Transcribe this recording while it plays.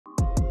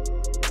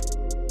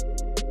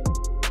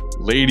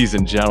Ladies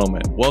and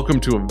gentlemen,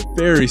 welcome to a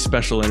very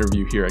special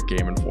interview here at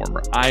Game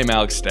Informer. I am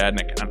Alex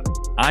Stadnik, and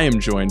I am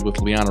joined with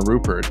Liana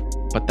Rupert,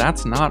 but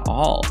that's not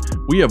all.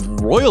 We have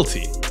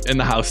royalty in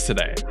the house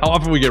today. How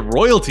often we get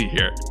royalty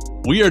here?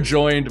 We are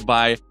joined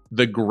by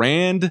the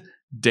Grand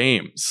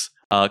Dames,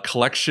 a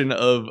collection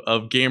of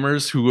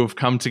gamers who have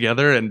come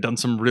together and done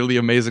some really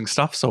amazing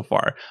stuff so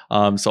far.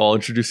 So I'll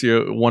introduce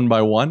you one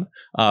by one.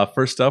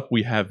 First up,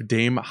 we have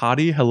Dame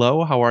Hadi.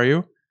 Hello, how are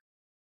you?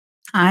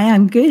 Hi,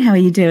 I'm good. How are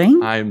you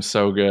doing? I'm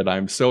so good.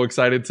 I'm so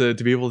excited to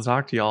be able to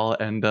talk to y'all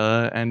and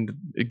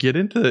get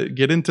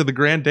into the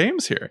Grand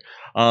Dames here.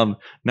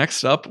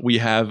 Next up, we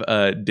have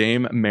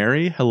Dame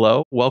Mary.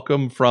 Hello,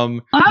 welcome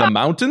from the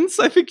mountains.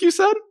 I think you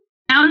said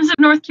mountains of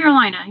North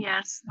Carolina.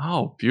 Yes.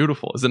 Oh,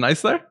 beautiful. Is it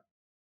nice there?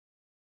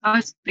 Oh,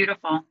 it's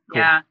beautiful.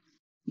 Cool. Yeah,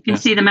 you can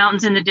see the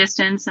mountains in the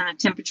distance, and the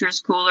temperature is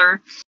cooler.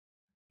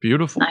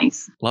 Beautiful.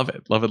 Nice. Love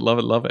it. Love it. Love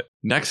it. Love it.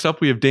 Next up,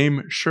 we have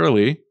Dame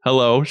Shirley.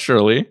 Hello,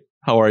 Shirley.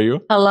 How are you?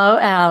 Hello,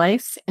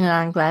 Alex, and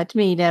I'm glad to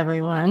meet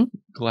everyone.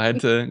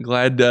 Glad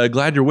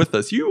you're with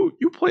us. You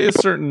play a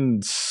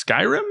certain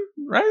Skyrim,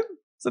 right?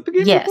 Is that the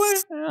game you play?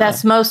 Yes,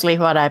 that's mostly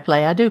what I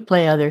play. I do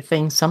play other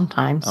things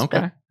sometimes,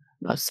 but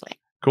mostly.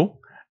 Cool.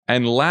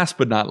 And last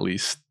but not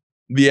least,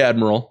 the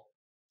Admiral,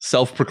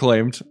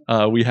 self-proclaimed.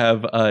 We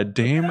have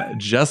Dame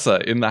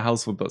Jessa in the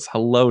house with us.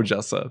 Hello,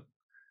 Jessa.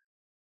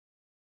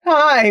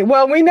 Hi.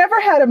 Well, we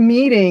never had a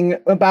meeting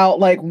about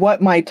like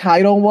what my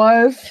title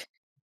was.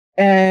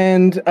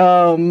 And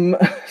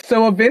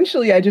so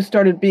eventually I just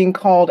started being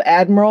called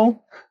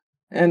Admiral,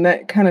 and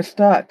that kind of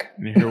stuck.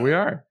 And here we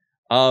are.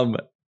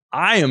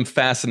 I am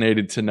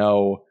fascinated to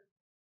know,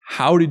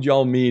 how did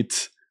y'all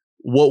meet?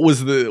 What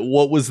was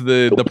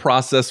the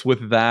process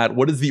with that?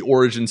 What is the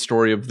origin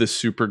story of this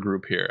super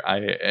group here?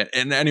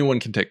 And anyone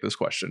can take this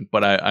question,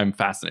 but I'm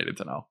fascinated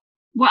to know.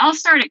 Well, I'll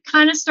start. It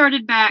kind of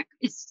started back.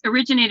 It's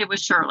originated with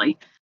Shirley,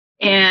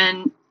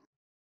 and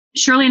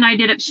Shirley and I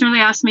did it. Shirley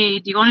asked me,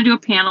 do you want to do a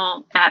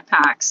panel at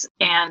PAX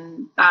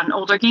and on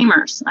older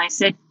gamers? And I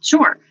said,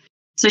 sure.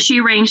 So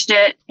she arranged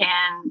it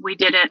and we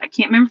did it. I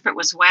can't remember if it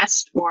was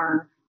West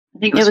or I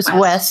think it was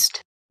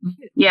West.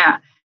 Yeah.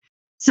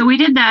 So we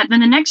did that.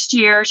 Then the next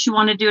year she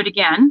wanted to do it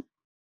again.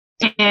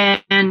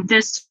 And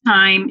this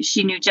time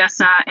she knew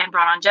Jessa and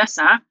brought on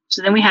Jessa.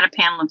 So then we had a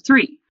panel of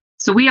 3.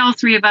 So we all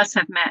 3 of us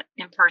have met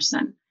in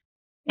person.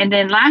 And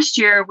then last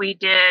year we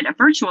did a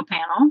virtual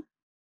panel,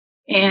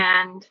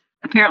 and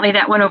apparently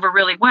that went over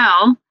really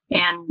well,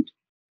 and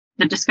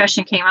the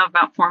discussion came up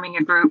about forming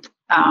a group.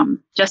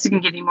 Jessica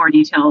can give you more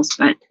details,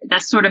 but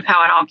that's sort of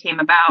how it all came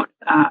about,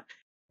 that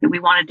we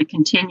wanted to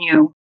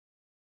continue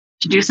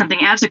to do something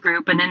as a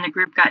group, and then the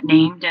group got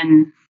named,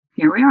 and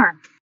here we are.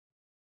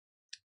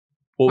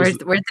 Where's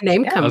the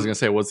name come? I was going to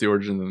say, what's the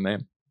origin of the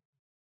name?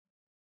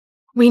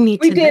 We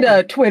did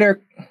a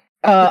Twitter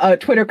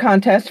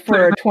contest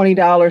for a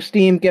 $20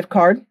 Steam gift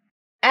card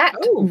at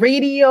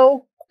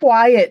Radio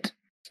Quiet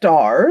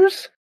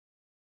Stars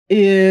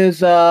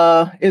is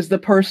the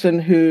person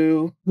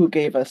who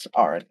gave us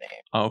our name.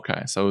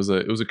 Okay, so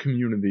it was a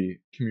community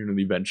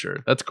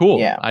venture. That's cool.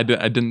 Yeah, I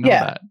didn't know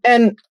that.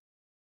 And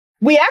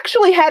we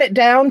actually had it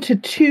down to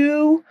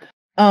 2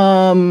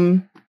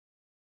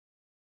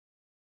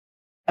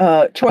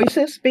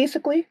 choices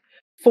basically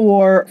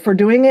for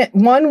doing it.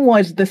 One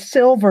was the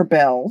Silver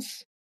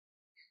Bells,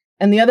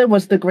 and the other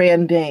was the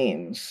Grand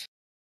Dames.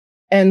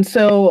 And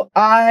so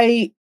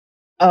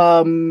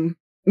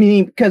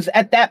meaning, because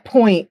at that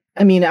point,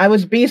 I mean, I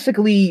was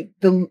basically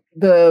one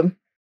of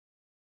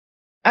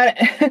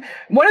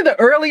the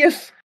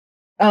earliest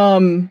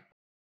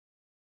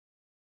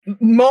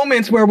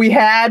moments where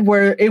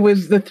it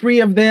was the 3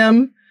 of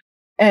them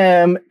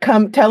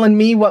come telling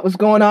me what was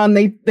going on.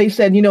 They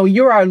said,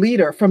 you're our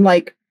leader from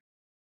like,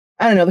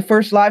 I don't know, the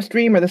first live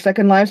stream or the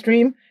second live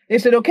stream. They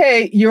said,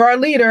 okay, you're our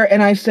leader.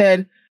 And I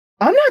said,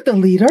 I'm not the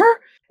leader.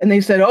 And they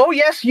said, oh,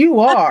 yes, you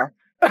are.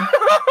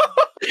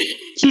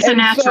 She's a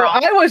natural.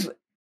 So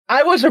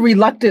I was a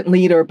reluctant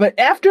leader, but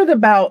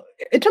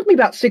it took me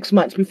about 6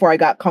 months before I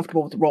got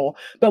comfortable with the role.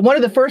 But one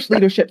of the first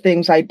leadership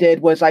things I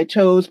did was I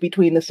chose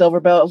between the Silver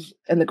Bells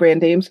and the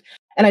Grand Dames.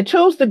 And I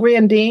chose the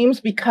Grand Dames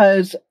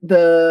because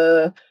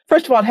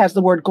first of all, it has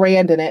the word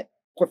grand in it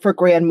for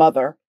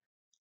grandmother.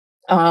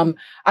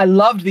 I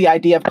loved the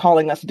idea of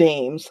calling us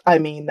dames. I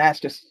mean, that's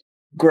just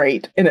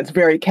great. And it's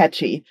very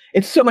catchy.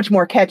 It's so much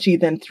more catchy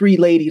than 4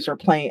 ladies are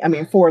playing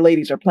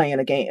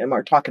a game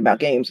or talking about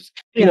games.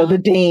 The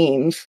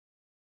dames.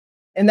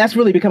 And that's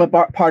really become a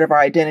part of our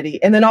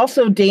identity. And then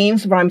also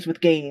dames rhymes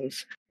with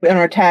games. And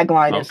our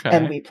tagline is,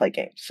 and we play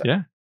games. So.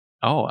 Yeah.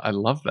 Oh, I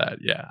love that.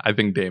 Yeah. I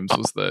think dames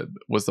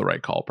was the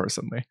right call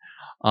personally.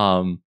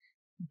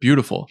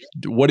 Beautiful.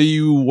 What do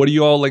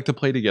you all like to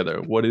play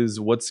together?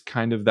 What's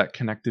kind of that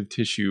connective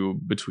tissue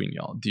between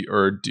y'all?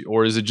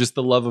 Or is it just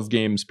the love of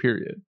games,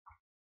 period?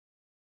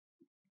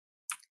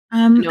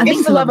 I think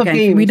it's the love of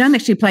games. We don't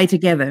actually play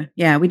together.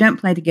 Yeah, we don't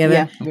play together.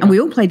 Yeah. And we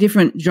all play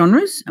different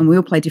genres, and we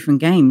all play different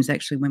games,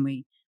 actually, when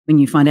we when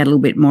you find out a little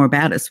bit more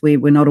about us.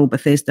 We're not all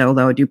Bethesda,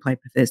 although I do play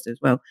Bethesda as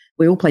well.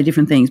 We all play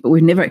different things, but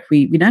we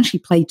don't actually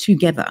play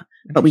together,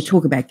 but we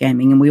talk about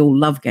gaming and we all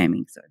love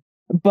gaming. So,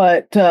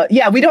 but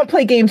we don't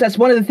play games. That's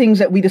one of the things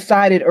that we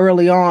decided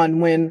early on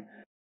when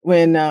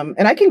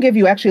and I can give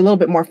you actually a little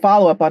bit more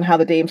follow-up on how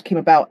the games came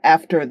about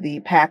after the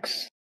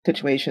PAX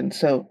situation.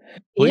 So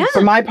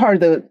for my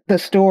part of the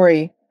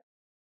story,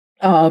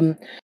 in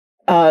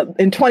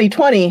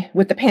 2020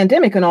 with the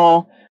pandemic and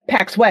all,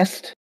 PAX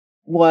West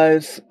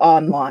was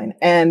online.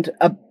 And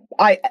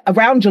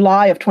around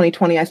July of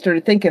 2020, I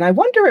started thinking, I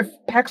wonder if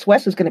PAX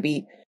West is going to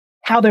be,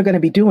 how they're going to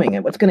be doing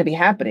it, what's going to be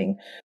happening.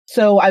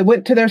 So I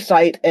went to their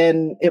site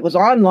and it was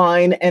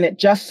online, and it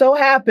just so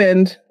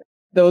happened,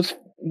 those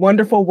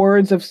wonderful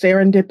words of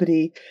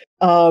serendipity,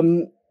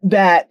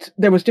 that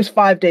there was just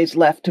 5 days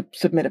left to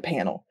submit a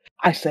panel.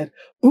 I said,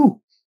 ooh,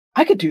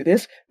 I could do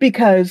this,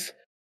 because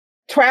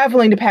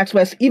traveling to PAX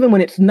West, even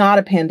when it's not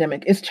a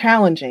pandemic, is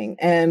challenging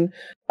and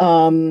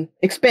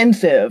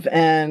expensive,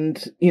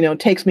 and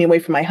takes me away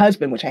from my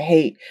husband, which I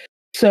hate.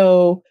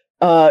 So,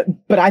 but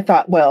I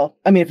thought, well,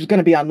 I mean, if it's going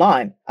to be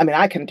online, I mean,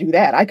 I can do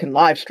that. I can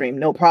live stream,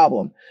 no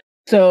problem.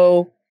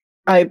 So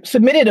I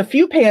submitted a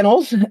few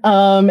panels,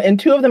 and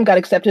 2 of them got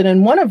accepted,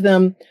 and one of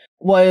them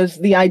was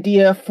the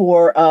idea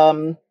for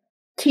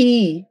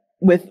tea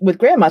with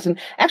grandmas. And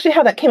actually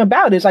how that came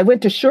about is I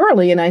went to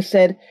Shirley and I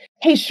said,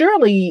 hey,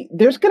 Shirley,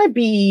 there's going to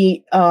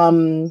be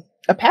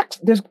PAX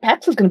is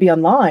going to be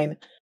online.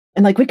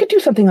 And like, we could do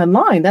something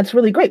online. That's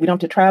really great. We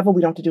don't have to travel.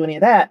 We don't have to do any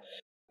of that.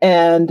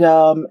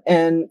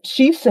 And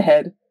she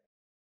said,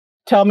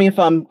 tell me if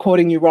I'm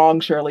quoting you wrong,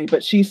 Shirley,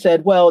 but she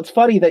said, well, it's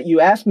funny that you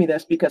asked me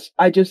this, because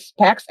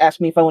PAX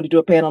asked me if I wanted to do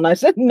a panel. And I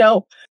said,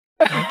 no.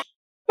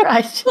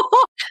 Right.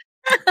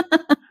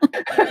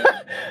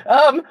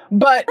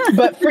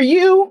 But for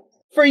you,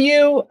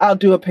 I'll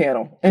do a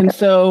panel. And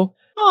so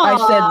I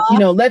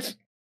said, let's,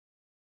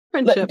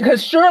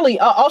 because Shirley,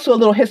 also a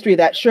little history of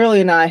that, Shirley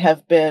and I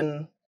have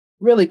been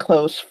really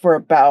close for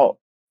about,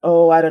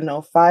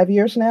 5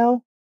 years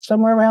now,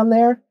 somewhere around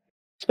there.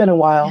 It's been a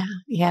while.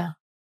 Yeah.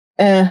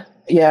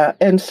 Yeah.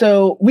 And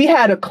so we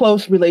had a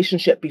close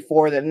relationship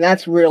before then. And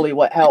that's really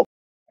what helped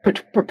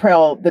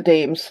propel the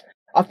Dames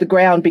off the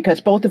ground, because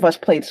both of us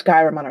played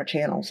Skyrim on our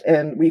channels,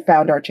 and we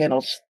found our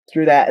channels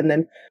through that. And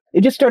then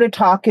it just started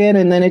talking,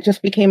 and then it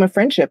just became a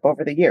friendship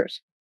over the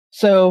years.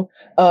 So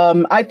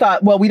I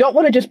thought, well, we don't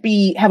want to just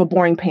have a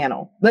boring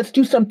panel. Let's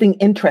do something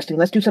interesting.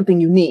 Let's do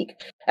something unique.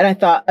 And I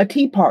thought a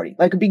tea party,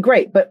 like, it'd be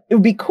great, but it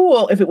would be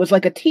cool if it was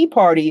like a tea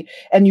party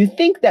and you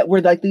think that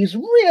we're like these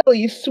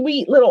really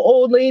sweet little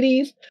old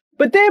ladies,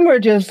 but then we're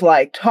just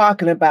like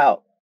talking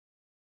about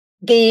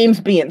games,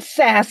 being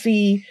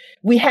sassy.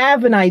 We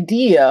have an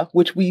idea,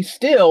 which we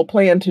still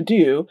plan to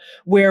do,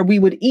 where we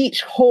would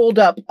each hold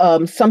up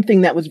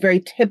something that was very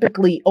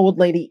typically old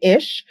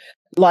lady-ish,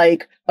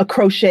 like a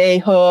crochet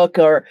hook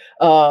or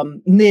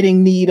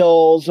knitting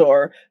needles,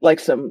 or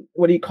like some,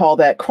 what do you call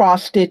that,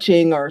 cross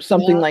stitching or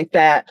something like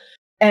that,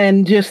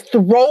 and just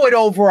throw it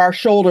over our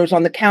shoulders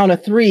on the count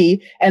of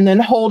 3 and then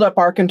hold up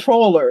our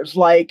controllers.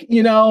 Like,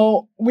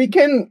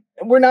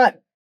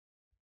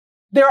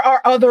 there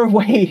are other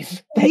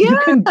ways that you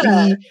can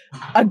be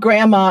a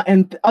grandma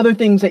and other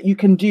things that you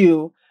can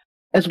do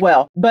as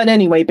well. But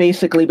anyway,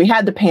 basically we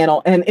had the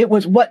panel, and it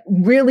was what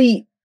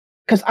really,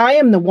 because I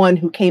am the one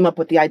who came up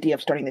with the idea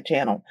of starting the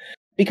channel,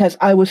 because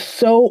I was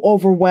so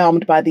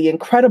overwhelmed by the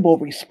incredible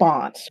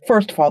response.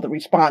 First of all, the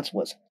response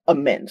was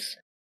immense.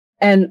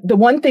 And the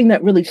one thing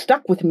that really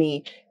stuck with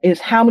me is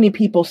how many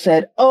people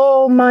said,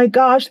 oh my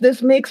gosh,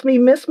 this makes me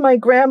miss my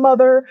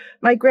grandmother.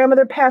 My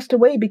grandmother passed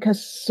away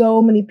because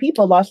so many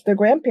people lost their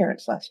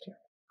grandparents last year.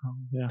 Oh,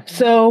 yeah.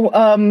 So,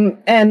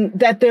 and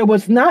that there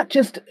was not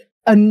just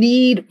a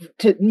need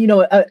to,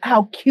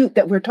 how cute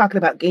that we're talking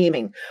about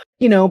gaming,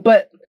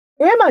 but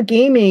grandma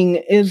gaming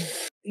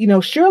is,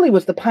 Shirley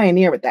was the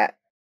pioneer with that.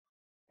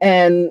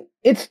 And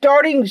it's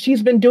starting,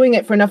 she's been doing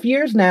it for enough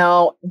years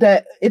now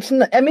that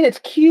it's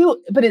cute,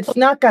 but it's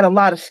not got a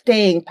lot of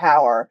staying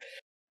power.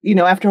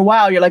 After a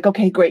while, you're like,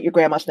 okay, great, you're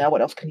grandma's now.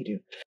 What else can you do?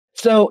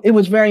 So it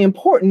was very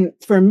important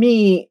for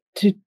me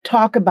to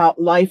talk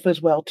about life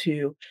as well,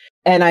 too.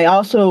 And I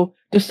also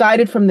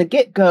decided from the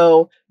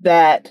get-go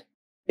that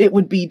it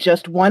would be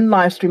just one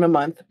live stream a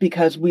month,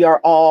 because we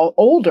are all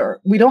older.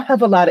 We don't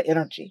have a lot of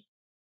energy.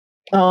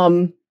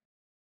 And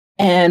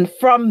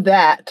from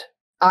that,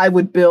 I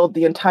would build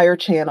the entire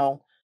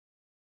channel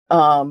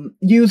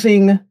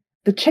using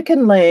the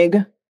chicken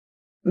leg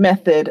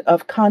method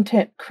of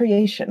content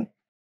creation.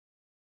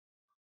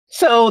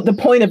 So the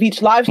point of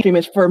each live stream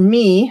is for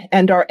me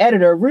and our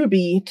editor,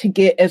 Ruby, to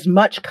get as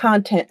much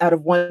content out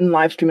of one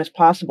live stream as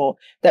possible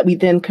that we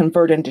then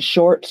convert into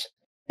shorts,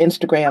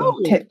 Instagram,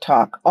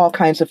 TikTok, all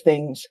kinds of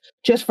things,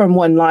 just from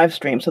one live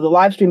stream. So the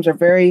live streams are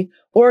very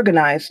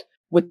organized,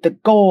 with the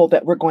goal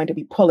that we're going to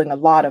be pulling a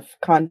lot of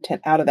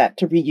content out of that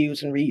to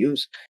reuse and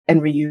reuse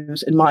and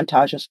reuse in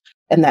montages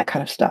and that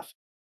kind of stuff.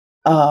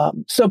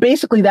 So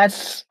basically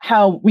that's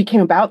how we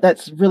came about.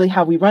 That's really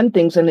how we run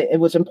things. And it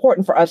was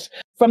important for us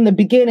from the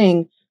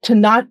beginning to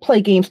not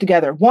play games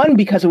together. One,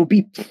 because it would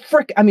be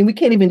we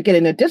can't even get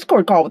in a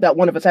Discord call without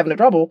one of us having a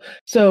trouble.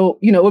 So,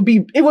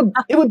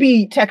 it would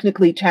be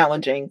technically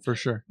challenging. For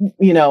sure.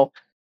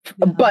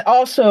 But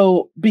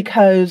also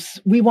because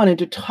we wanted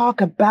to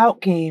talk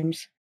about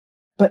games,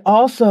 but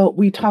also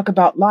we talk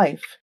about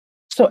life.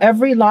 So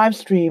every live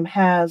stream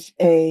has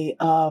a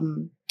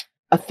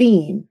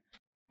theme.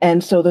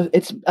 And so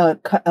it's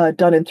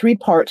done in 3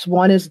 parts.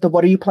 One is the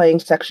 "What are you playing?"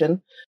 section,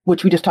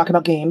 which we just talk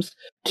about games.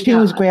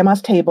 2 is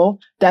Grandma's Table.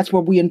 That's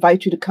where we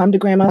invite you to come to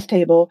Grandma's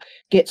Table.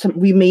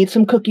 We made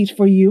some cookies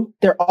for you.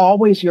 They're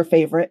always your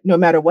favorite, no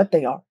matter what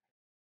they are.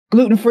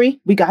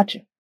 Gluten-free, we got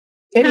you.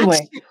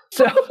 Anyway,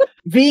 so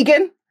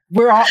vegan,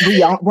 we're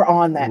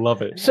on that.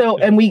 Love it. So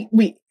and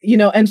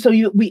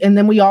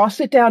then we all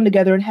sit down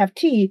together and have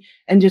tea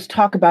and just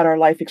talk about our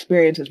life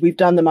experiences. We've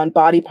done them on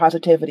body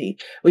positivity.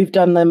 We've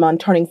done them on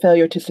turning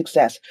failure to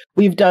success.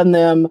 We've done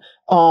them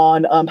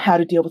on how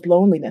to deal with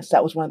loneliness.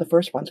 That was one of the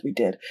first ones we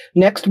did.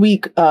 Next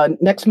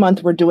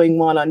month, we're doing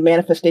one on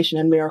manifestation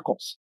and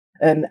miracles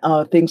and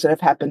things that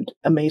have happened,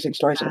 amazing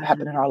stories that have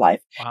happened in our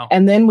life. Wow.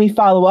 And then we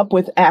follow up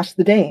with Ask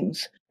the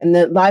Dames. And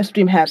the live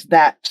stream has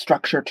that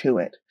structure to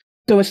it.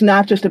 So it's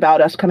not just about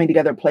us coming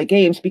together to play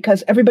games,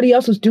 because everybody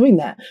else is doing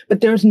that.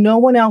 But there's no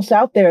one else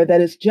out there that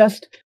is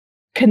just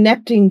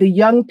connecting the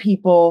young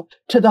people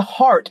to the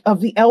heart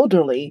of the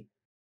elderly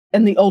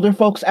and the older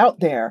folks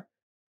out there.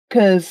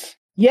 Because,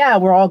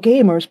 we're all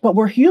gamers, but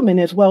we're human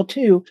as well,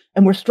 too.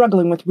 And we're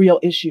struggling with real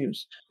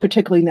issues,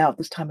 particularly now at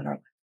this time in our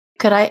life.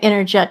 Could I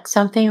interject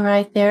something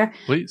right there?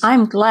 Please.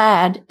 I'm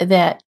glad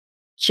that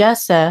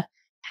Jessa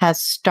has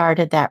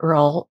started that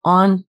role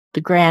on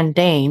the Grand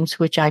Dames,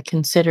 which I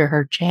consider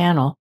her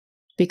channel,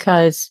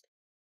 because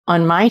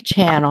on my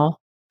channel,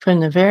 from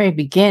the very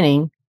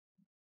beginning,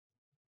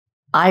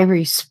 I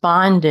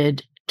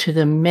responded to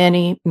the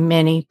many,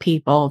 many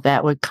people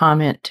that would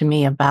comment to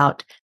me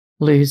about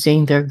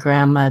losing their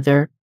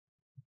grandmother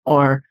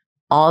or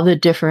all the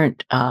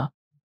different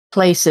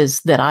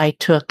places that I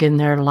took in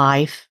their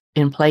life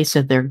in place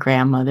of their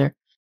grandmother,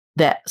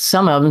 that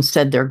some of them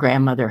said their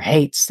grandmother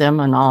hates them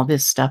and all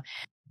this stuff.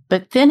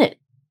 But then it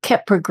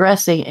kept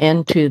progressing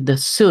into the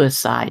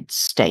suicide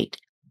state.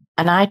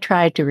 And I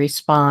tried to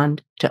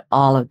respond to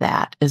all of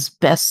that as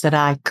best that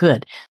I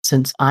could,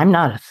 since I'm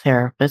not a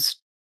therapist.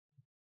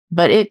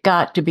 But it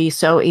got to be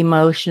so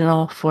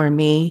emotional for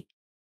me.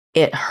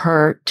 It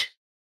hurt.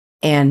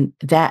 And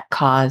that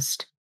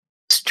caused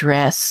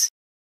stress.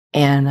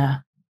 And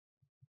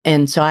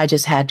so I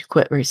just had to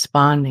quit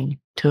responding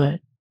to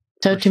it.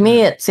 So to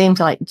me, it seems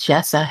like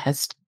Jessa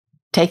has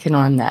taken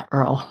on that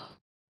role.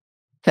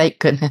 Thank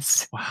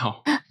goodness.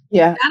 Wow.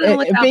 Yeah.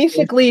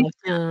 Basically,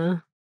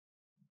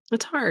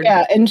 it's hard.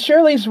 Yeah. And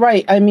Shirley's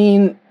right. I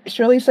mean,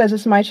 Shirley says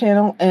it's my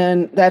channel,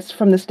 and that's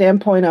from the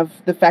standpoint of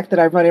the fact that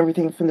I run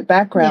everything from the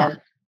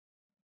background,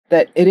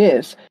 that it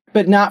is,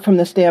 but not from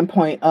the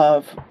standpoint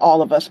of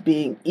all of us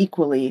being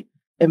equally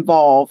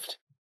involved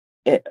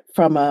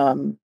from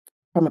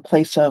a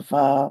place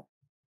of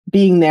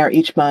being there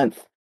each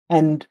month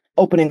and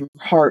opening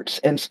hearts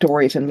and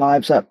stories and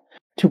lives up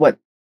to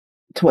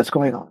what's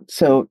going on.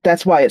 So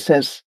that's why it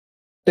says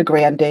the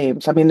Grand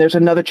Dames. I mean, there's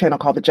another channel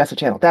called the Jessa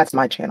channel. That's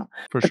my channel.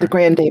 But the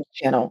Grand Dames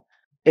channel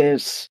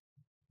is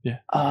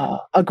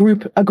a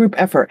group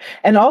effort.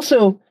 And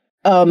also,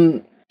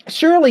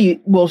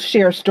 Shirley will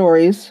share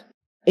stories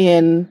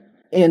in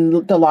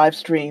the live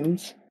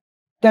streams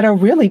that are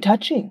really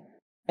touching.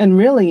 And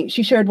really,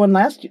 she shared one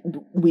last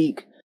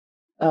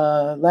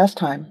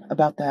time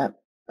about that,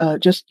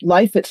 just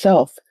life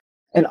itself.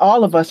 And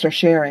all of us are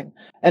sharing.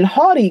 And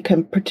Haughty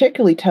can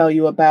particularly tell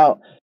you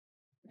about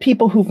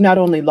people who've not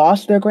only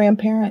lost their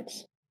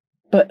grandparents,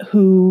 but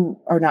who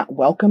are not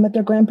welcome at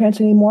their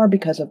grandparents anymore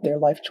because of their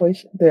life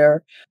choice,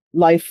 their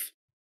life,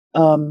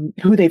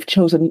 who they've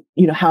chosen,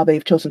 how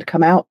they've chosen to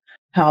come out,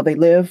 how they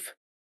live.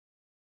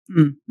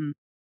 Mm-hmm.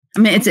 I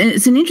mean, it's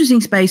an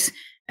interesting space.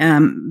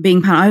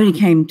 Being part, I only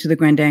came to the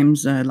Grand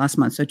Dames last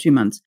month, so 2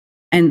 months.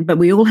 But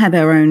we all have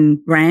our own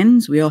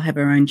brands. We all have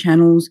our own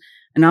channels.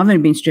 And I've only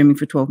been streaming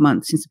for 12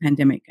 months since the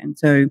pandemic. And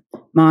so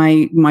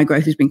my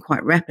growth has been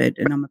quite rapid,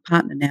 and I'm a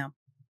partner now.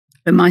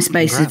 But my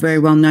space is very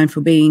well known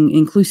for being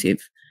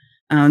inclusive.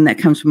 And that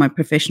comes from my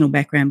professional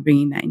background,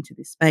 bringing that into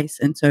this space.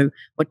 And so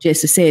what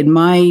Jessa said,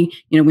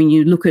 when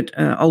you look at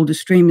older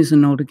streamers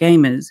and older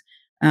gamers,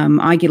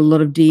 I get a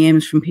lot of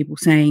DMs from people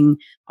saying,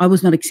 I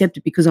was not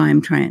accepted because I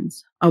am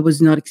trans. I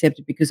was not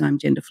accepted because I'm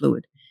gender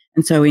fluid.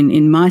 And so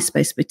in my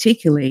space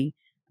particularly,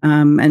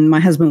 and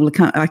my husband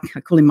I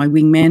call him my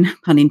wingman,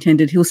 pun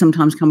intended. He'll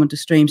sometimes come onto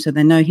stream, so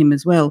they know him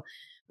as well.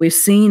 We're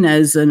seen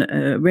as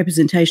a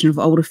representation of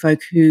older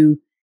folk who,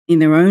 in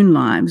their own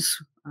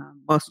lives,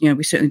 whilst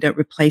we certainly don't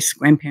replace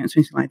grandparents or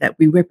anything like that,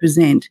 we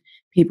represent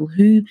people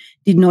who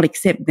did not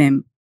accept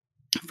them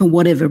for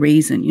whatever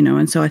reason,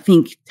 And so I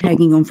think,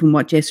 tagging on from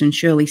what Jess and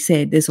Shirley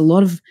said, there's a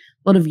lot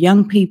of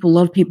young people, a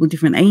lot of people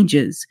different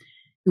ages,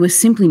 who are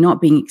simply not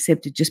being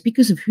accepted just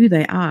because of who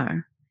they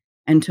are.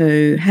 And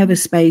to have a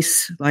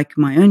space like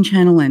my own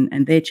channel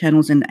and their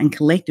channels and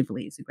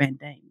collectively as the Grand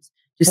Dames,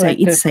 to say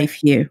it's safe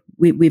here.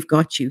 We've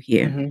got you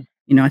here.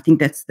 Mm-hmm. I think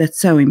that's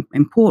so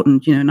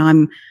important. And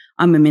I'm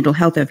a mental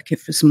health advocate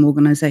for some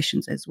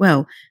organizations as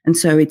well, and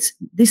so it's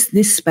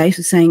this space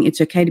of saying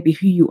it's okay to be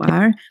who you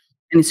are,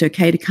 and it's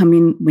okay to come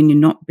in when you're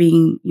not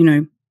being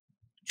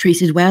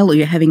treated well or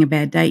you're having a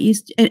bad day.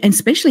 And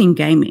especially in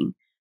gaming,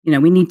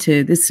 we need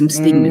to. There's some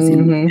stigmas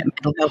in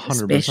mental health,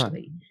 100%.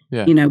 Especially.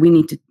 Yeah. We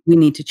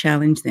need to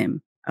challenge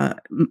them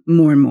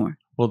more and more.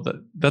 Well,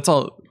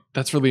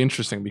 that's really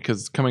interesting,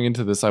 because coming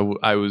into this,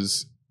 I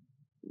was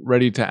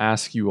ready to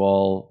ask you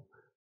all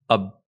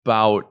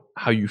about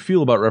how you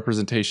feel about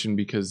representation,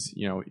 because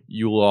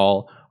you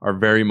all are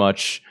very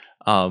much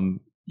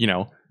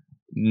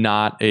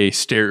not a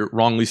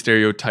wrongly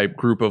stereotyped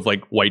group of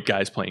like white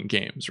guys playing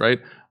games, right?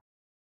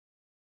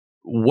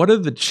 What are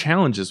the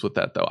challenges with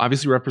that, though?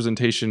 Obviously,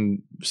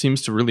 representation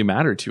seems to really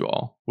matter to you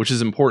all, which is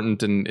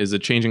important and is a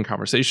changing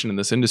conversation in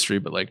this industry.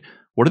 But like,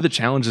 what are the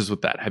challenges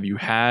with that? Have you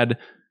had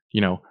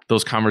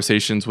those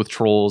conversations with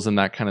trolls and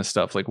that kind of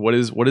stuff? Like, what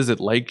is it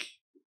like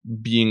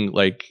being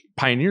like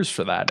pioneers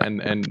for that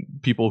and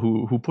people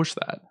who push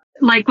that?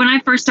 Like when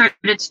I first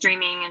started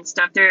streaming and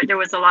stuff, there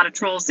was a lot of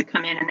trolls that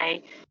come in and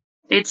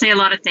they'd say a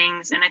lot of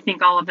things, and I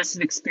think all of us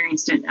have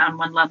experienced it on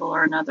one level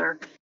or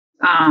another.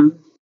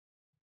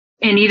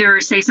 And either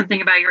say something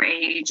about your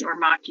age or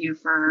mock you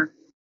for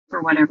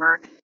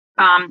whatever.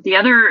 The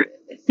other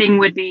thing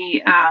would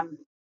be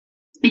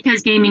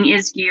because gaming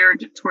is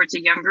geared towards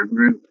a younger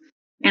group,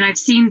 and I've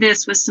seen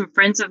this with some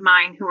friends of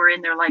mine who are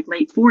in their like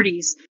late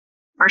 40s,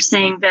 are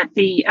saying that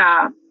the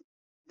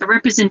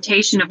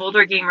representation of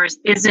older gamers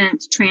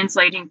isn't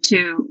translating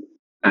to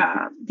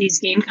these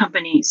game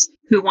companies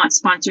who want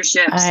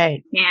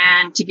sponsorships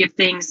and to give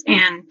things,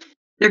 and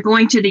they're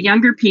going to the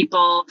younger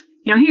people.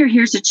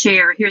 Here's a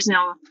chair. Here's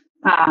a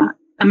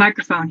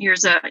microphone.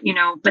 Here's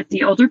but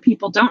the older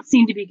people don't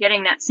seem to be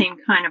getting that same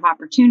kind of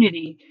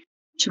opportunity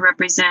to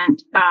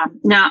represent.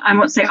 Now, I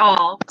won't say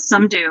all,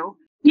 some do.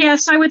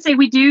 Yes, I would say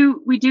we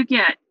do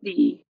get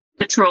the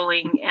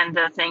trolling and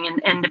the thing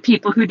and the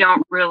people who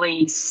don't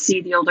really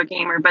see the older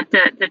gamer. But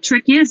the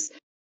trick is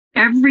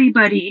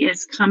everybody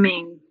is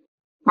coming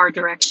our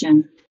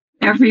direction.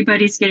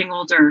 Everybody's getting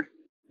older.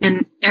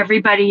 And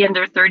everybody in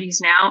their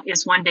 30s now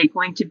is one day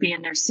going to be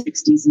in their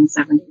 60s and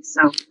 70s.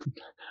 So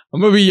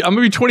I'm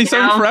gonna be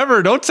 27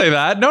 forever. Don't say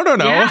that. No.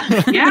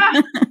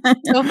 Yeah.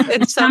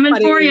 It's so coming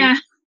funny. for you.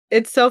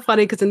 It's so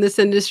funny because in this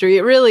industry,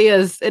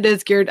 it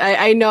is geared.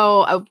 I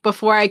know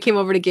before I came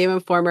over to Game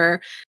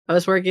Informer, I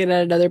was working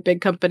at another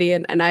big company,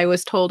 and I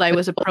was told I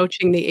was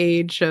approaching the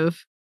age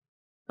of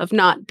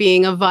not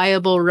being a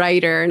viable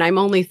writer, and I'm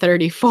only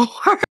 34.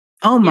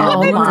 Oh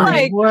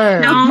my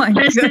word! Don't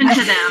listen to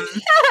them.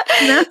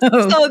 No.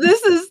 So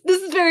this is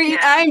very. Yeah.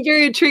 I'm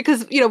very intrigued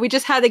because we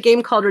just had a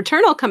game called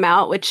Returnal come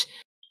out, which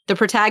the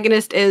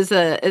protagonist is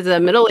a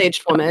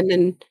middle-aged woman,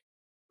 and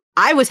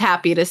I was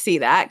happy to see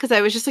that because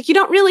I was just like, you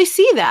don't really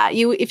see that.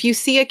 If you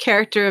see a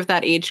character of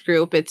that age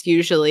group, it's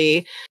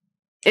usually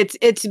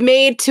it's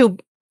made to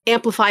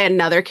amplify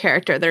another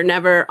character. They're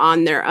never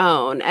on their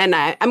own. And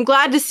I'm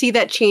glad to see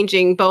that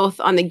changing both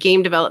on the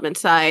game development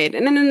side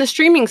and then in the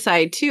streaming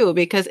side too,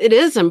 because it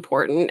is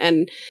important.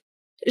 And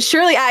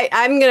Shirley,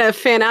 I'm going to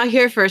fan out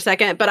here for a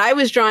second, but I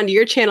was drawn to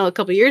your channel a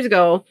couple of years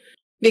ago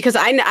because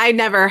I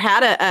never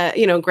had a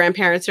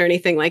grandparents or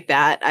anything like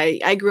that.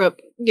 I grew up,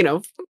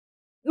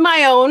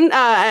 my own.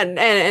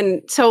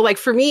 And so like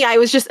for me, I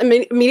was just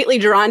immediately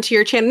drawn to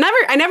your channel.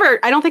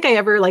 I don't think I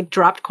ever like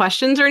dropped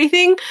questions or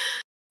anything.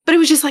 But it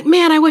was just like,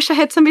 man, I wish I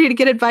had somebody to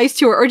get advice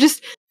to or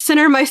just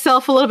center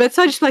myself a little bit.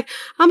 So I just like,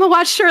 I'm going to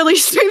watch Shirley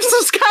stream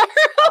some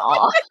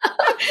Skyrim.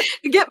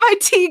 Get my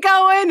tea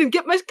going and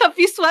get my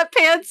comfy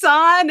sweatpants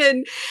on.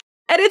 And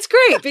it's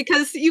great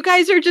because you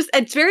guys are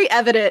it's very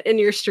evident in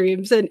your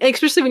streams. And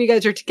especially when you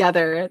guys are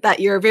together, that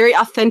you're very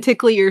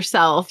authentically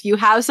yourself. You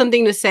have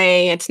something to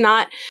say. It's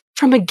not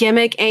from a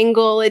gimmick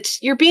angle.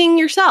 You're being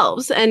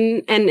yourselves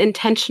and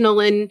intentional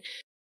and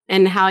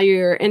how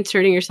you're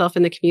inserting yourself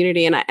in the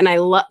community. And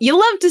you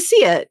love to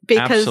see it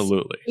because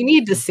Absolutely. You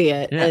need to see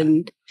it. Yeah.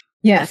 And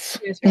yes.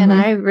 And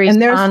I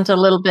respond a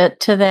little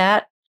bit to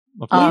that.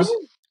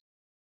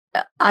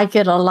 I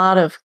get a lot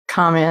of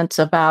comments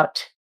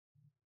about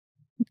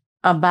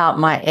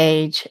my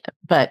age,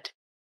 but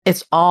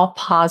it's all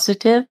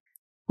positive.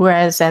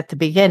 Whereas at the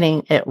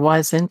beginning, it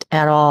wasn't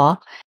at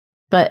all.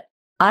 But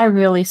I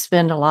really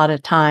spend a lot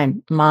of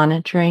time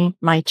monitoring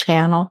my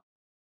channel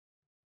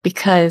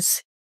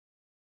because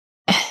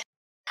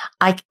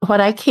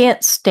what I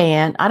can't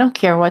stand, I don't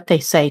care what they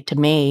say to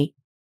me,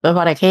 but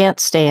what I can't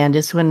stand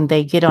is when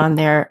they get on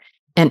there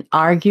and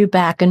argue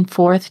back and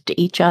forth to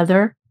each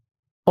other,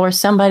 or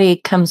somebody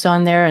comes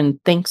on there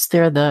and thinks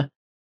they're the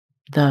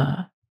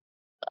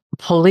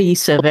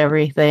police of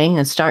everything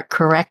and start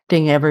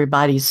correcting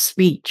everybody's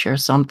speech or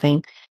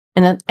something.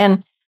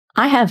 And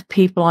I have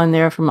people on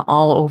there from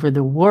all over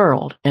the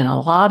world, and a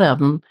lot of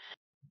them,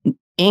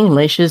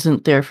 English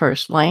isn't their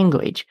first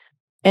language,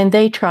 and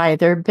they try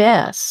their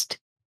best.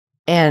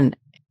 And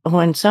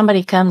when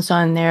somebody comes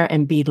on there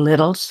and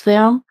belittles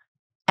them,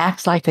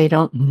 acts like they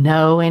don't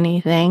know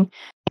anything,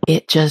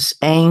 it just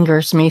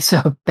angers me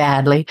so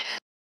badly.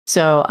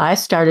 So I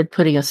started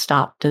putting a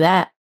stop to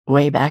that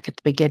way back at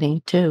the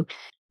beginning too.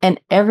 And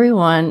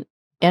everyone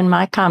in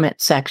my comment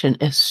section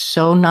is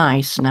so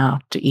nice now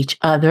to each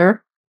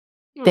other.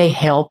 They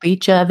help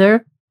each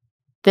other.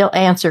 They'll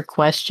answer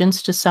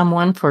questions to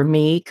someone for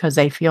me because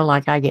they feel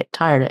like I get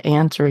tired of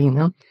answering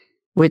them,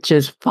 which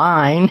is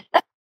fine.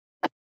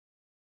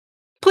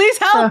 Please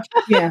help.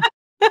 Yeah.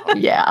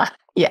 Yeah.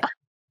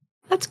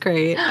 That's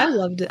great. I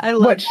loved it. I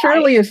love What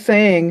Shirley is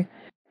saying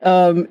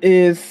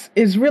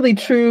is really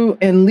true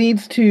and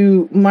leads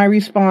to my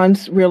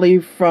response really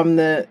from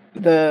the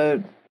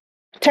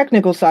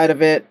technical side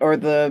of it, or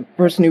the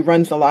person who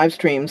runs the live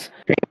streams,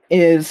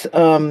 is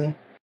the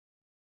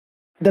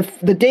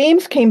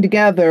dames came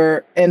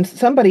together, and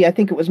somebody, I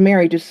think it was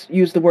Mary, just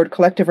used the word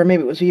collective, or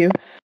maybe it was you,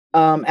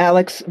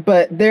 Alex,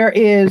 but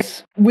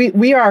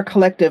we are a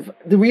collective.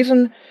 The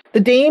reason the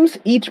dames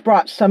each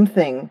brought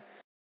something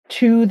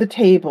to the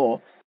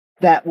table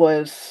that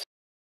was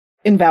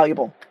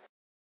invaluable,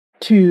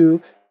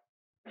 to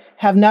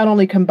have not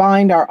only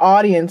combined our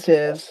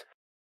audiences,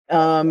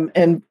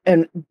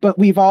 but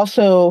we've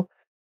also,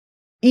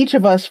 each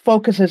of us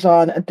focuses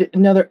on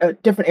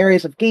different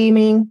areas of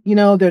gaming. You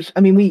know,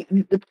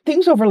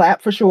 things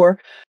overlap for sure,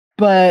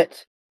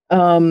 but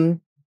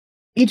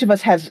each of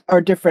us has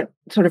our different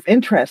sort of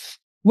interests,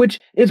 which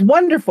is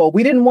wonderful.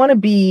 We didn't want to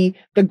be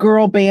the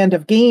girl band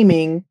of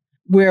gaming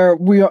where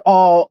we are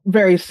all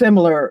very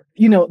similar,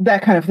 you know,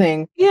 that kind of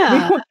thing.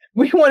 Yeah.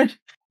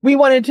 We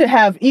wanted to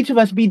have each of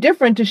us be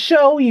different, to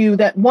show you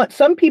that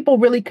some people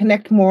really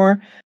connect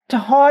more to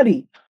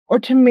Haughty or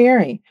to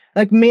Mary.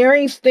 Like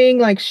Mary's thing,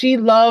 like she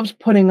loves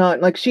putting on,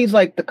 like she's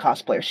like the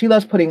cosplayer. She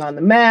loves putting on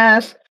the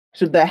mask,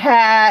 the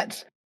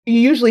hats.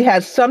 She usually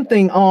has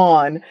something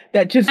on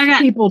that just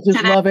people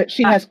just love it.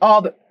 She has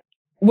all the.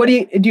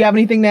 Do you have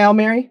anything now,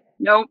 Mary?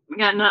 Nope,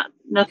 got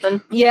nothing.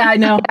 Yeah, I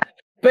know.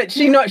 But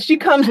she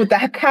comes with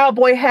the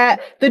cowboy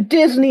hat, the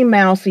Disney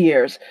mouse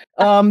ears,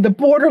 the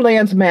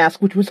Borderlands mask,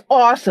 which was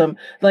awesome.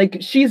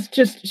 Like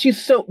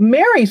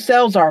Mary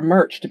sells our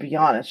merch, to be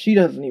honest. She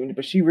doesn't even,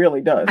 but she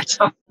really does.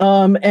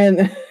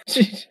 And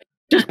she,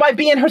 just by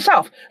being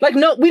herself. Like,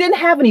 no, we didn't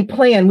have any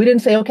plan. We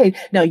didn't say, okay,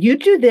 now you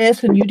do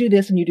this and you do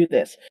this and you do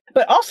this.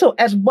 But also,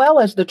 as well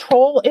as the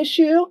troll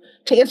issue,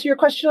 to answer your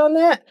question on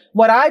that,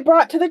 what I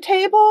brought to the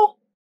table,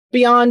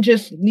 beyond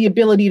just the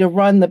ability to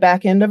run the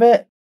back end of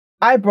it,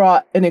 I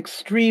brought an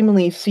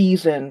extremely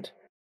seasoned,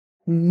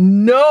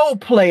 no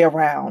play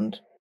around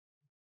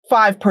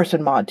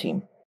 5-person mod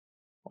team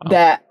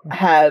that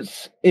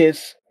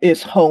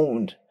is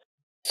honed.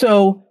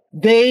 So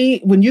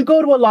when you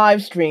go to a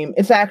live stream,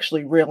 it's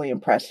actually really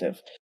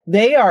impressive.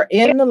 They are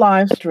in the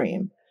live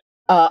stream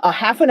a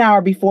half an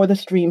hour before the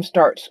stream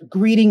starts,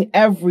 greeting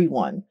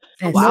everyone.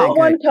 No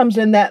one comes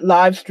in that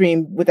live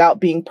stream without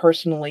being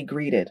personally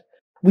greeted.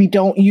 We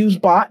don't use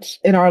bots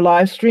in our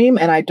live stream,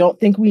 and I don't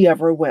think we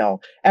ever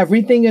will.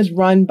 Everything is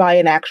run by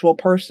an actual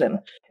person.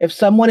 If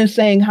someone is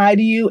saying hi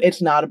to you,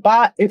 it's not a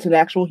bot. It's an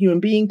actual human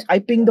being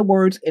typing the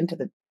words into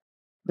the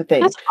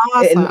thing. That's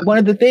awesome. And one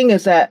of the things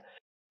is that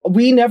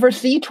we never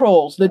see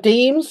trolls. The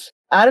dames,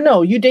 I don't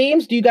know. You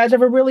dames, do you guys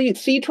ever really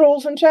see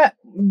trolls in chat?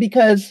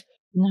 Because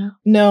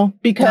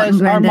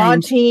because our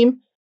mod team,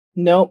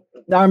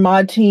 our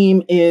mod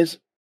team is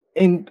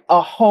in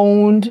a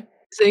honed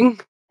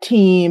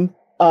team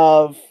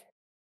of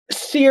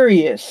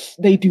serious.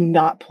 They do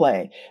not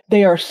play.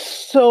 They are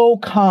so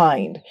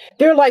kind.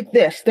 They're like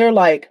this. They're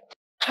like,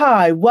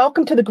 hi,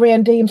 welcome to the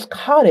Grand Dame's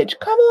cottage.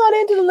 Come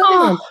on into the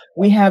living room.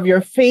 We have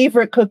your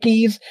favorite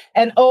cookies.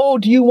 And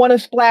do you want a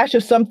splash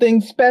of something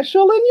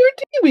special in your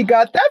tea? We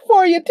got that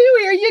for you too.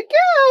 Here you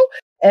go.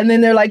 And then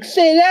they're like,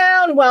 sit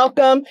down,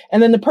 welcome.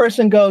 And then the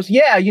person goes,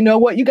 yeah, you know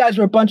what? You guys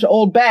are a bunch of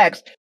old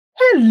bags.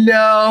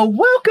 Hello,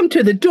 welcome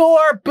to the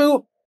door.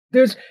 Boop.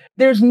 We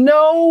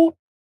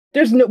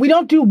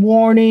don't do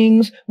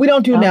warnings. We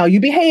don't do now you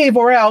behave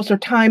or else, or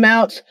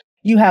timeouts.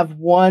 You have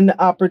one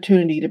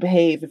opportunity to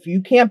behave. If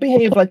you can't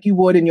behave like you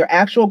would in your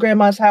actual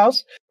grandma's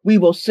house, we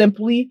will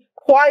simply,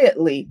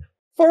 quietly,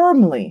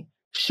 firmly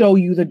show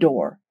you the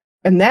door.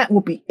 And that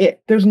will be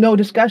it. There's no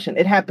discussion.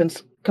 It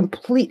happens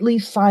completely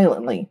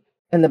silently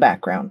in the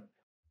background.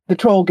 The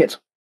troll gets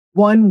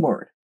one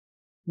word,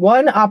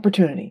 one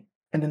opportunity,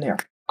 and then they're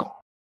gone.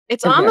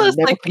 It's almost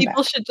like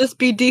people should just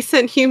be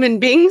decent human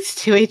beings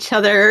to each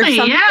other. Or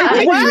something. Yeah,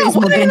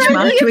 reasonable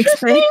benchmark to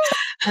expect.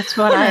 That's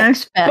what I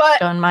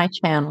expect on my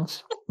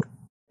channels.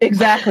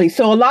 Exactly.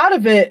 So a lot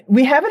of it,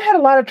 we haven't had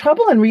a lot of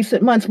trouble in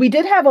recent months. We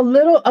did have a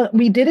little,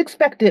 we did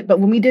expect it, but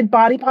when we did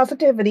body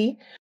positivity,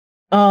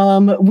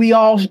 we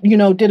all,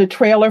 did a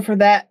trailer for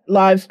that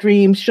live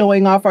stream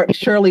showing off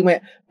Shirley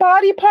went,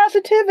 body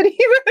positivity.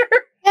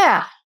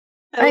 Yeah.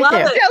 I love it.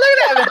 Yeah, look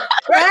at that.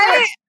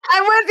 Right?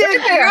 I'm with you,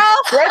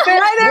 girl.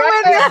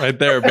 Right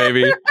there,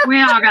 baby.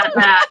 We all got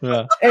that.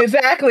 Yeah.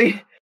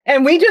 Exactly.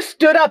 And we just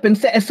stood up and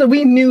said, so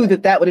we knew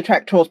that would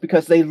attract trolls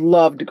because they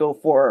love to go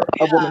for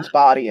a woman's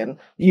body and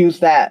use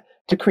that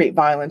to create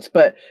violence.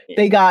 But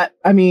they got,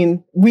 I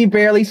mean, we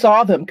barely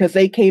saw them because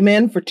they came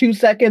in for 2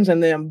 seconds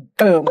and then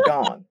boom,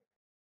 gone.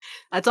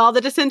 That's all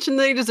the attention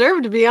they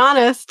deserve, to be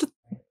honest.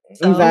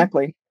 So.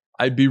 Exactly.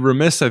 I'd be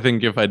remiss, I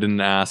think, if I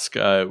didn't ask.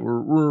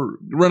 We're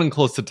running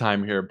close to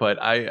time here, but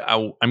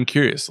I'm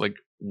curious. Like,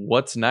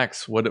 what's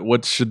next?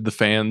 What should the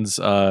fans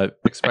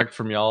expect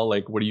from y'all?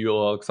 Like, what are you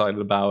all excited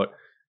about?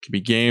 It could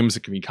be games,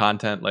 it could be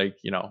content. Like,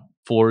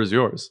 floor is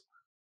yours.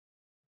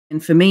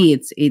 And for me,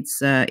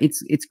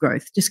 it's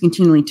growth, just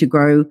continuing to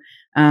grow.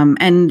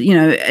 And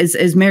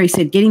as Mary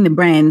said, getting the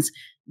brands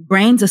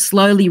are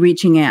slowly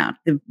reaching out.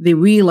 They're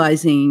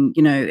realizing,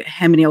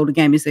 how many older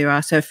gamers there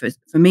are. So for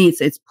me,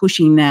 it's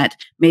pushing that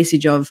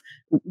message of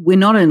we're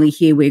not only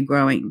here, we're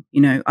growing.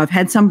 I've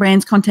had some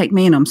brands contact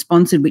me and I'm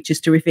sponsored, which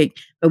is terrific,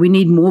 but we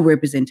need more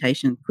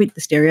representation. Quit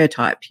the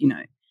stereotype,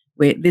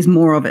 where there's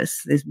more of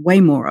us. There's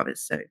way more of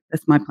us. So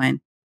that's my plan.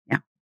 Yeah.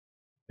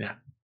 Yeah,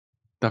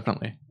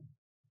 definitely.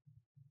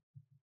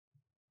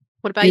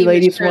 What about you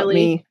ladies?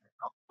 Shirley?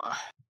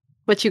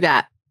 What you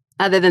got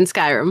other than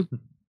Skyrim?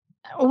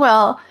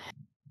 Well,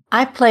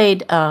 I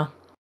played a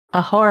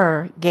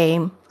horror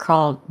game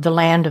called The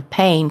Land of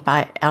Pain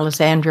by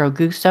Alessandro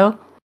Gusso,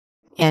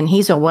 and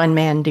he's a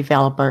one-man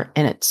developer,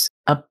 and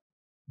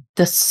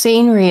the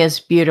scenery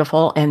is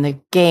beautiful, and the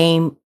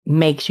game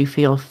makes you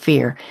feel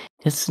fear.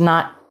 It's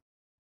not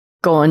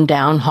going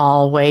down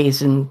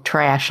hallways and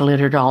trash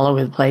littered all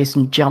over the place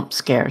and jump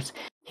scares.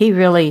 He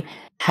really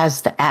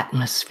has the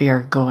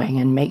atmosphere going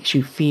and makes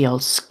you feel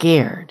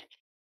scared.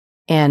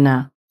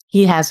 And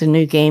he has a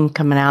new game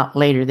coming out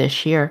later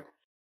this year,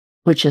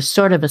 which is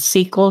sort of a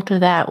sequel to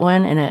that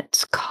one, and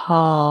it's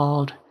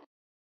called...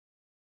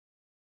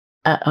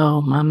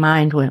 my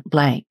mind went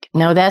blank.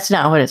 No, that's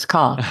not what it's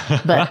called.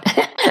 But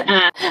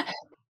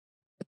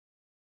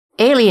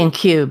Alien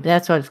Cube,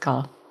 that's what it's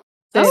called.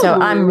 So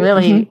I'm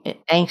really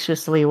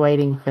anxiously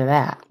waiting for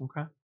that.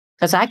 Okay.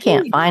 Because I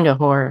can't find a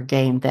horror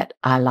game that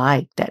I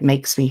like that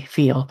makes me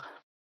feel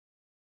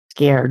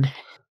scared.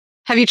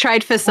 Have you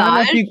tried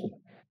Facade?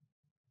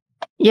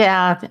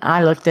 Yeah,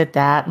 I looked at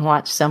that and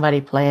watched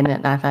somebody playing it,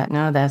 and I thought,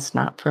 no, that's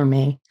not for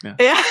me.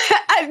 Yeah.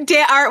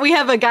 We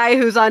have a guy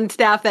who's on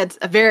staff that's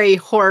a very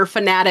horror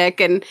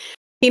fanatic, and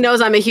he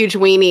knows I'm a huge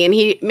weenie, and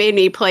he made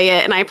me play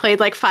it, and I played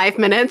like 5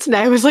 minutes, and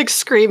I was like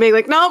screaming,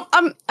 like, no,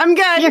 I'm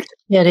good. You're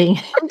kidding.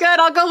 I'm good.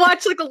 I'll go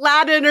watch like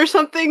Aladdin or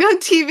something on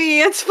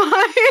TV. It's fine.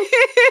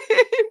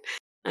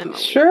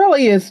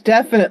 Shirley is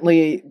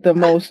definitely the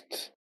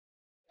most.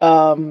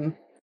 We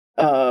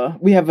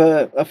have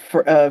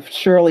a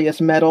Shirley is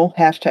metal,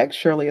 hashtag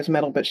Shirley is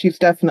metal, but she's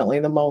definitely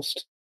the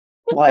most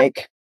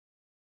like.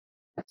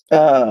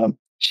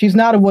 She's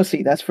not a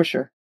wussy, that's for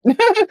sure.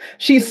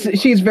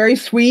 she's very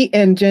sweet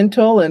and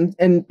gentle,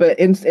 but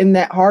in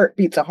that heart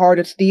beats a heart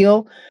of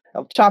steel.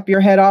 I'll chop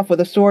your head off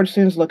with a sword as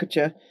soon as I look at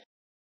you.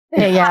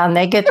 Yeah, and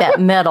they get that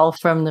metal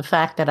from the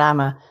fact that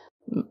I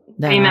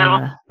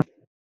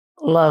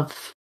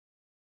love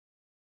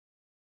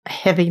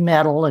heavy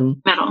metal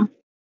and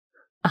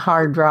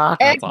hard rock.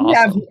 And you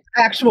have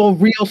actual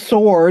real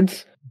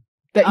swords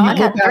that you I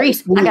got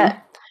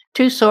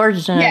 2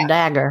 swords and a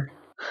dagger.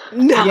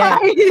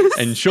 Nice.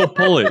 And she'll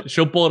pull it.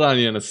 She'll pull it on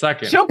you in a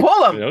second. She'll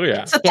pull them. Oh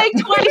yeah. So take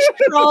 20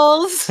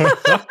 trolls.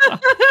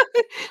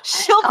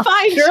 She'll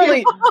find Shirley,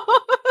 you.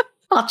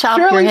 I'll chop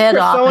your head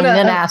off and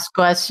then ask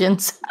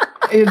questions.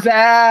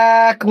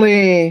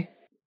 Exactly.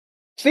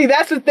 See,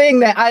 that's the thing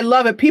that I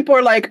love it. People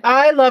are like,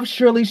 I love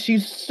Shirley.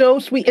 She's so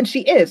sweet. And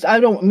she is. I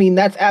don't mean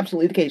that's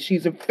absolutely the case.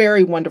 She's a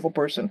very wonderful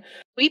person.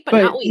 Sweet,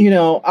 but not weak.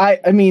 I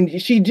mean,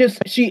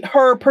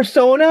 her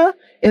persona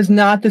is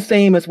not the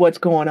same as what's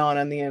going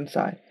on the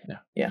inside.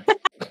 Yeah. Look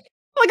at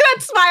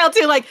that smile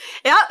too. Like,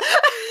 yeah.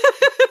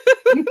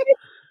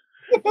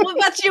 What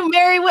about you,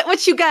 Mary?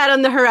 What you got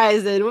on the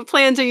horizon? What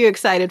plans are you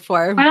excited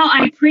for? Well,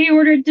 I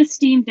pre-ordered the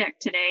Steam Deck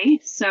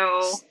today,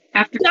 so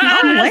after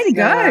way to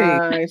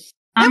go! Nice.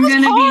 I'm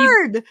going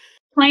to be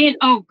playing.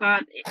 Oh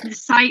God, the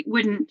site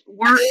wouldn't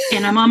work,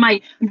 and I'm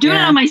doing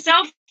it on my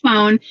cell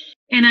phone,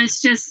 and it's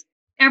just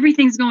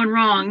everything's going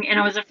wrong, and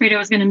I was afraid I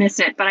was going to miss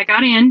it, but I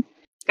got it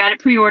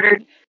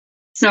pre-ordered,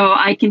 so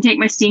I can take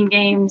my Steam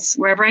games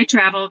wherever I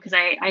travel because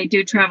I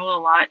do travel a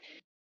lot.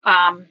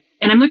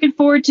 And I'm looking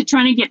forward to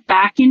trying to get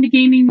back into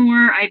gaming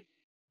more.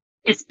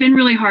 It's been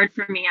really hard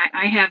for me.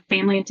 I have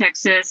family in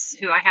Texas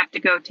who I have to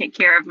go take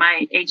care of,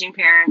 my aging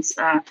parents,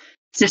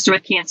 sister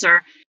with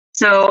cancer.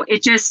 So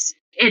it's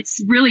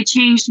really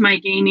changed my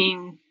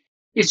gaming.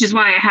 It's just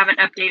why I haven't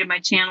updated my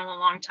channel in a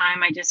long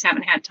time. I just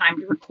haven't had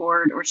time to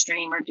record or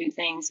stream or do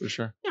things. For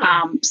sure.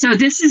 So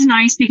this is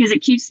nice because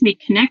it keeps me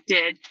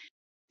connected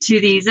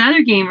to these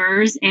other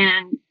gamers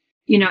and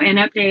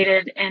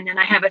updated. And then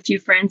I have a few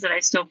friends that I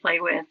still play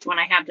with when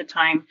I have the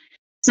time.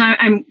 So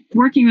I'm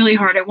working really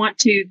hard. I want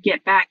to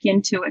get back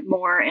into it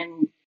more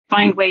and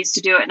find ways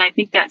to do it. And I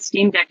think that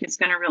Steam Deck is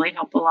going to really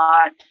help a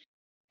lot,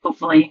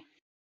 hopefully.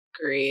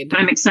 Agreed. But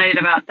I'm excited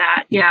about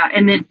that. Yeah.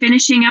 And then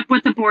finishing up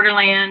with the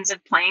Borderlands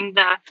and playing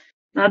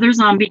the other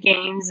zombie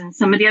games and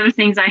some of the other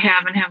things I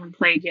haven't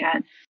played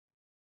yet.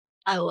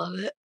 I love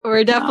it.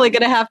 We're definitely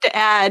going to have to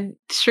add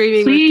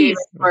streaming with Game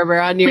Informer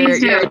on your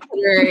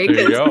itinerary.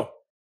 There you go.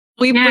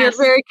 We're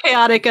very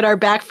chaotic in our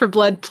Back for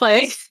Blood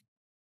play.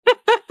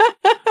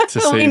 To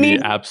say the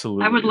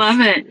absolute I would love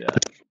it. Yeah,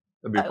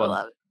 that'd be fun.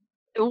 Love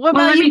it. What well,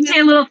 about let you? me say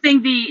a little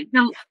thing. The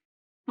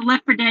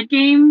Left 4 Dead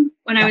game,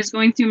 when I was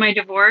going through my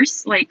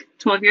divorce, like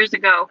 12 years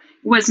ago,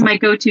 was my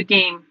go-to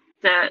game.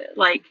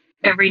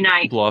 Every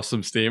night. Blow off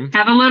some steam.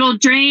 Have a little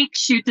drink,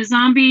 shoot the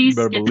zombies,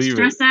 get the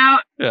stress out.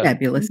 Yeah.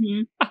 Fabulous.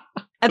 Mm-hmm.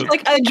 That's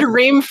like a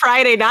dream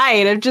Friday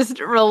night of just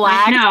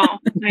relax. I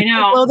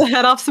know. Blow the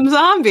head off some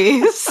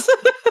zombies.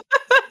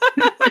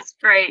 That's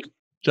great.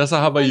 Jessa,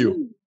 how about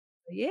you?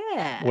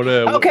 Yeah. What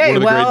are the Okay,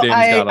 great well, games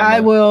got I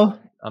will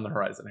on the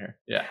horizon here.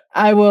 Yeah.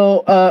 I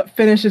will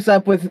finish this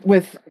up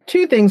with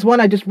two things. One,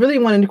 I just really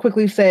wanted to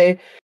quickly say,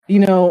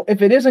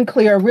 if it isn't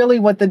clear, really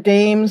what the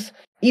dames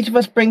each of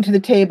us bring to the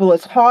table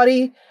is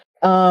haughty.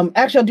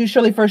 Actually, I'll do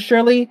Shirley first.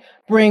 Shirley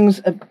brings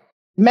a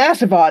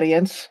massive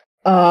audience,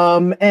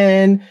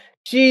 and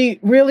she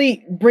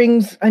really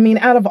brings. I mean,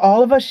 out of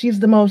all of us, she's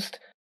the most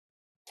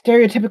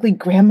stereotypically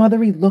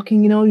grandmothery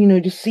looking. You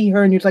just see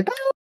her and you're just like,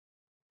 oh!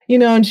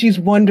 And she's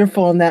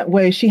wonderful in that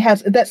way. She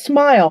has that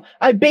smile.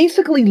 I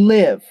basically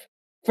live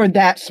for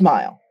that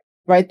smile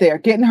right there.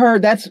 Getting her.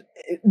 That's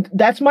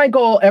my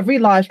goal. Every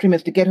live stream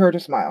is to get her to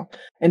smile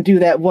and do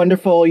that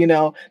wonderful,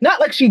 not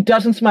like she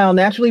doesn't smile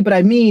naturally, but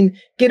I mean,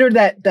 get her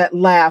that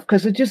laugh,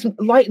 because it just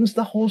lightens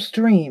the whole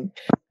stream.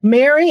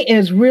 Mary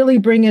is really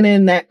bringing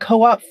in that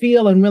co-op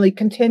feel and really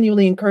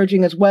continually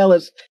encouraging, as well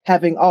as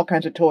having all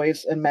kinds of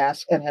toys and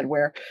masks and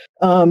headwear.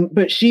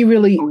 But she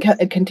really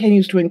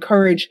continues to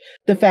encourage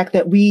the fact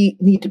that we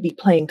need to be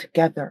playing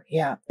together.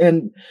 Yeah.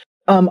 And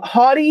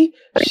Haughty,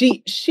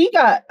 she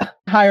got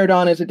hired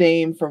on as a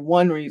dame for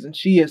one reason.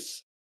 She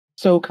is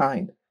so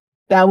kind.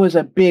 That was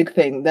a big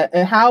thing.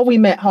 And how we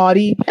met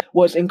Haughty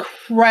was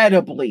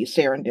incredibly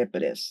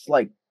serendipitous,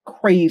 like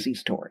crazy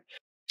story.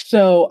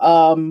 So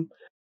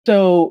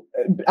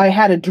I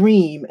had a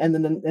dream, and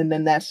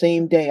then that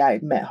same day I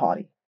met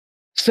Haughty.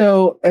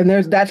 So, and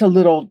that's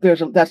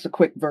the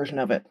quick version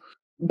of it.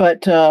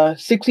 But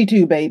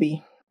 62,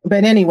 baby.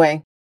 But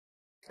anyway,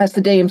 that's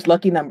the dame's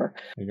lucky number.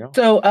 There you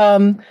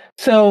go.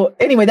 So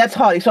anyway, that's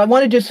Haughty. So I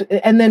want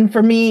to and then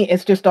for me,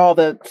 it's just all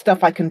the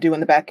stuff I can do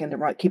in the back end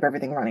to keep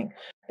everything running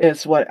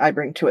is what I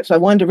bring to it. So I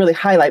wanted to really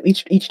highlight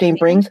each dame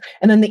brings.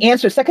 And then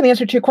second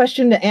answer to your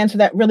question, to answer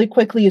that really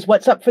quickly, is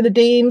what's up for the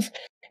dames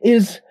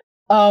is,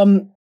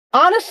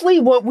 honestly,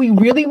 what we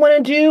really want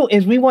to do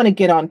is we want to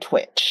get on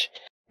Twitch,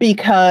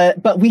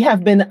 but we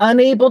have been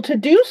unable to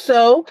do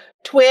so.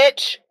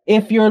 Twitch,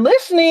 if you're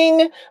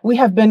listening, we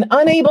have been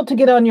unable to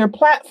get on your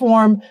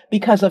platform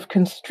because of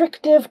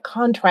constrictive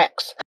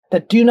contracts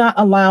that do not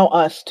allow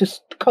us to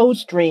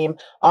co-stream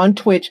on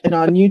Twitch and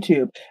on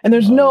YouTube. And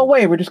there's no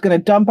way we're just going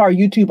to dump our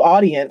YouTube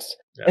audience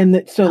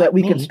so that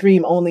we can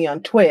stream only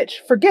on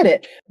Twitch. Forget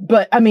it.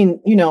 But I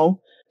mean,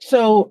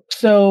 so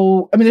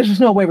I mean, there's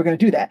just no way we're going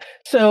to do that.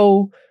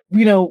 So,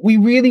 we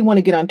really want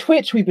to get on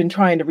Twitch. We've been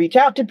trying to reach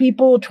out to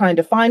people, trying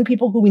to find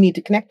people who we need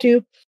to connect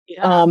to.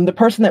 Yeah. The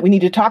person that we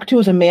need to talk to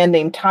is a man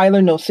named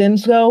Tyler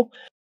Nocinzo.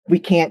 We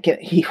can't get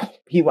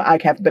I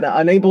have been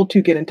unable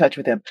to get in touch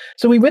with him.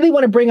 So we really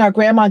want to bring our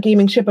Grandma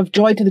Gaming Ship of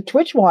Joy to the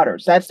Twitch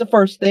waters. That's the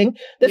first thing.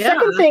 The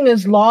second thing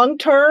is long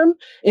term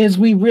is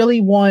we really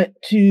want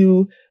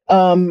to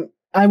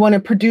I want to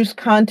produce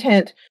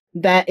content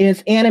that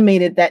is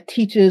animated that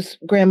teaches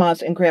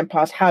grandmas and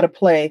grandpas how to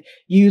play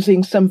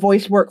using some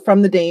voice work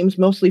from the dames,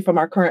 mostly from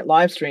our current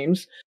live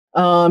streams.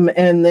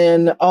 And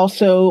then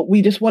also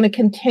we just want to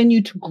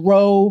continue to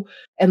grow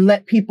and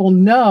let people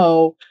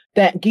know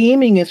that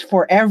gaming is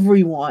for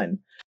everyone,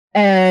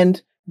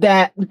 and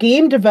that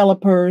game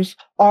developers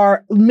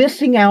are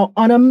missing out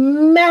on a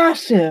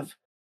massive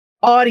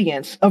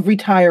audience of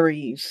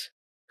retirees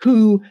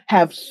who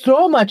have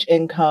so much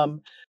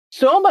income,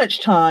 so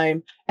much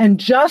time, and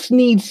just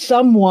need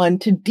someone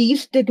to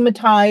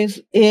destigmatize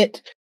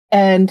it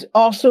and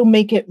also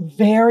make it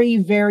very,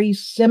 very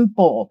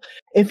simple.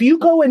 If you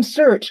go and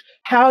search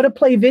how to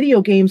play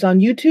video games on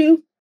YouTube,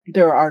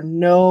 there are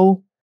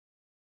no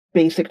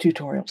basic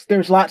tutorials.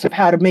 There's lots of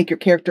how to make your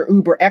character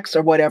Uber X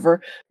or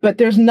whatever, but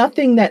there's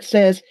nothing that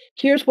says,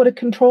 here's what a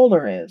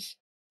controller is.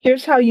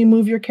 Here's how you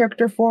move your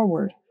character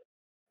forward.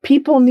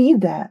 People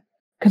need that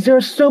because there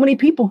are so many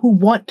people who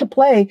want to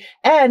play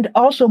and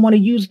also want to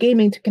use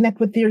gaming to connect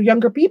with their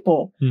younger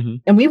people. Mm-hmm.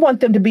 And we want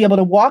them to be able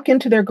to walk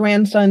into their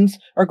grandson's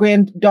or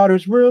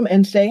granddaughter's room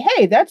and say,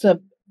 hey, that's a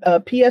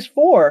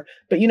PS4,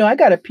 but I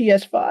got a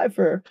PS5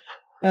 for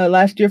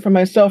last year for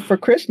myself for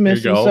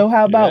Christmas. And so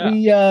how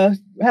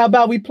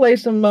about we play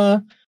some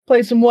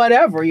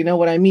whatever, you know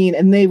what I mean?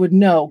 And they would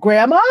know,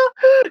 Grandma,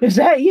 is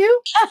that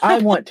you? I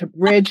want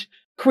to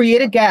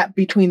create a gap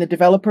between the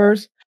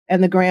developers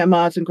and the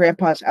grandmas and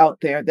grandpas out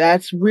there.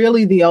 That's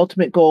really the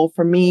ultimate goal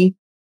for me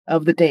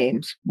of the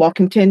dames, while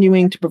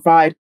continuing to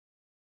provide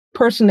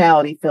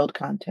personality-filled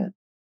content.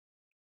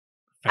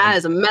 That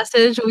is a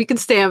message we can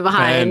stand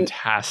behind.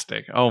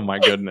 Fantastic. Oh my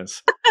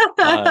goodness.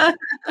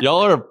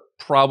 Y'all are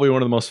probably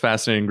one of the most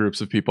fascinating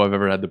groups of people I've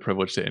ever had the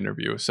privilege to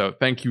interview. So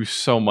thank you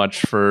so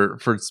much for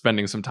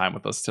spending some time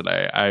with us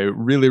today. I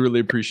really, really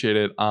appreciate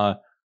it. I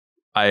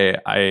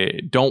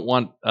don't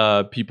want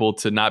people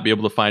to not be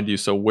able to find you.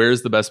 So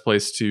where's the best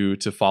place to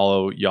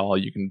follow y'all?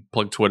 You can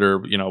plug Twitter,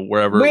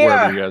 wherever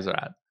you guys are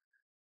at.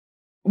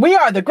 We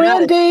are the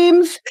Grand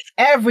Dames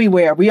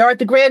everywhere. We are at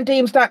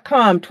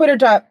thegrandames.com,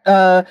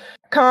 twitter.com/the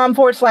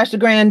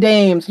Grand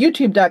Dames,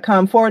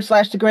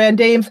 youtube.com/the Grand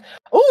Dames.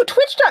 Ooh,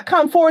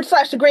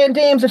 twitch.com/the Grand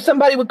Dames if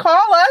somebody would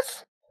call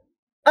us.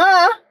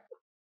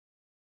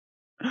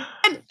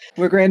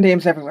 We're Grand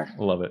Dames everywhere.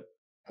 Love it.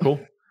 Cool.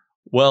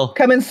 Well,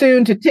 coming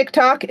soon to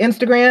TikTok,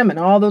 Instagram, and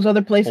all those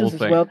other places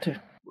as well too.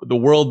 The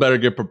world better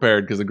get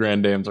prepared because the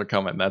Grand Dames are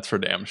coming. That's for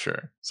damn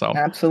sure. So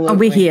absolutely,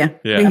 we're here.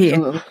 Yeah, we're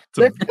here.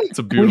 It's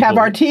a beautiful. We have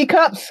our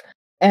teacups,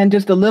 and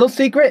just a little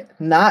secret: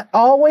 not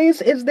always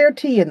is there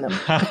tea in them.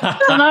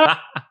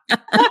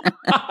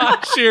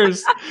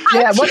 Cheers.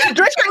 Yeah, what's the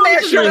drink in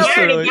there? Cheers.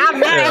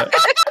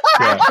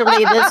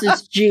 Actually, this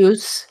is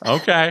juice.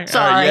 Okay.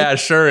 Sorry. Yeah,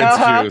 sure, it's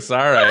juice.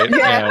 All right.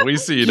 Yeah, we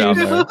see you down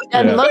there.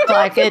 Doesn't look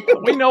like it.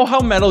 We know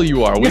how metal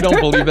you are. We don't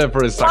believe that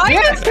for a second.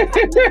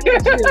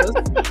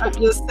 I'm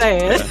just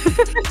saying.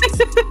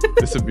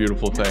 It's a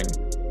beautiful thing.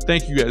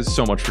 Thank you guys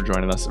so much for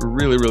joining us.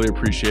 Really, really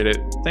appreciate it.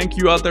 Thank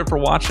you out there for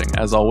watching.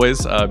 As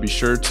always, be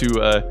sure to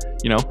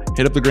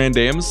hit up the Grand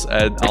Dames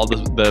at all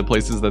the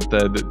places that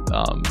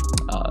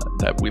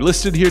that we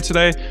listed here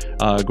today.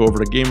 Go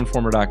over to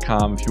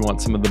GameInformer.com if you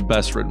want some of the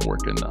best written work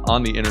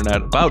on the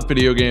internet about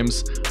video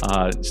games.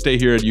 Stay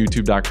here at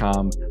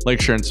YouTube.com.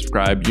 Like, share, and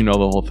subscribe. You know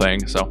the whole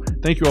thing. So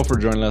thank you all for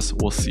joining us.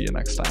 We'll see you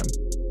next time.